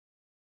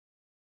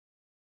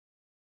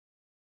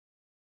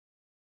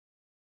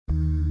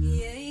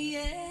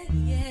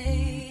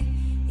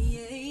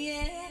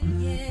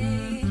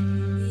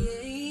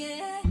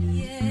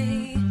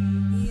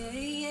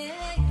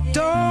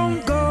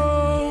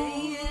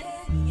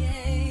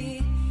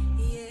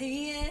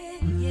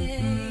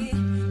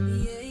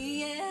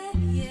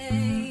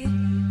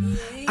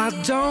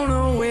don't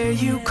know where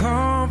you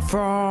come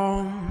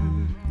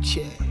from,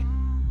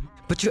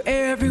 but you're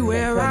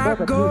everywhere I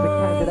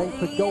go. Candidate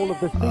for goal of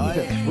the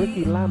season,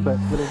 Rickie Lambert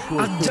will enjoy.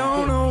 I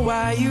don't know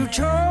why you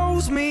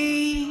chose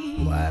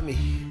me. Why me?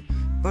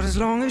 But as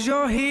long as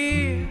you're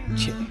here,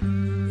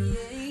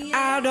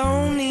 I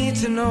don't need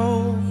to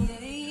know.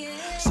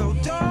 So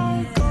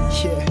don't go.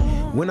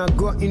 When I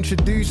got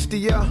introduced to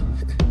ya,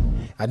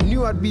 I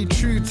knew I'd be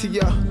true to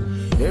ya.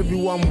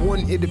 Everyone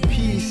wanted a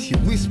piece. You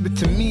whispered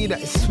to me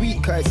that it's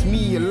sweet, cause it's me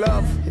you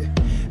love.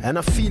 And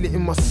I feel it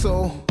in my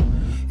soul.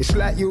 It's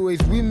like you're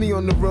always with me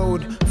on the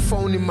road.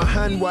 Phone in my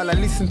hand while I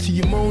listen to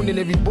you moan. And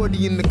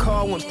everybody in the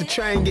car wants to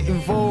try and get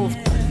involved.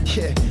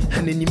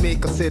 And then you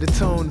make us set the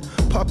tone.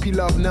 Puppy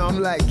love, now I'm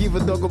like, give a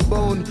dog a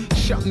bone.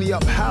 Shut me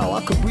up, how?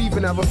 I could breathe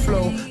and have a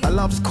flow. Our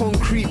love's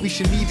concrete, we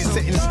should leave it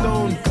set in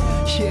stone.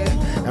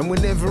 And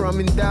whenever I'm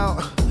in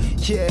doubt,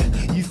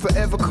 you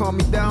forever calm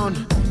me down.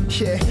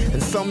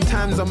 And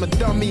sometimes I'm a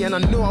dummy, and I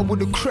know I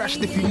would've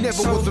crashed if you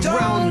never was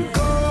around. Don't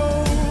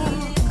go,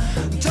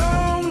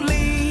 don't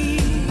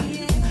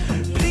leave.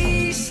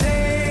 Please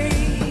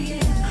stay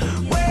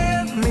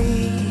with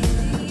me.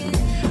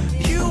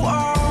 You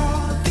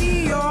are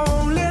the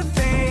only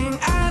thing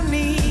I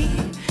need.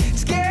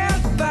 Let's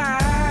get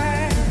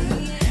back,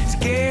 let's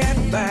get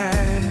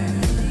back.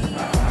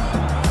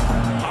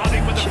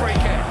 Harding with the free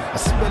kick. I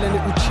spell a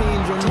little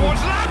change on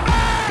Towards you, Lambert!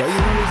 but you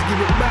always give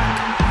it back.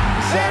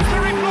 There's the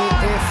reply!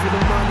 Here for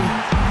the money.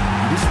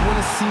 You just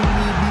wanna see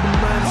me be the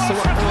man, so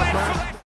I earn, man.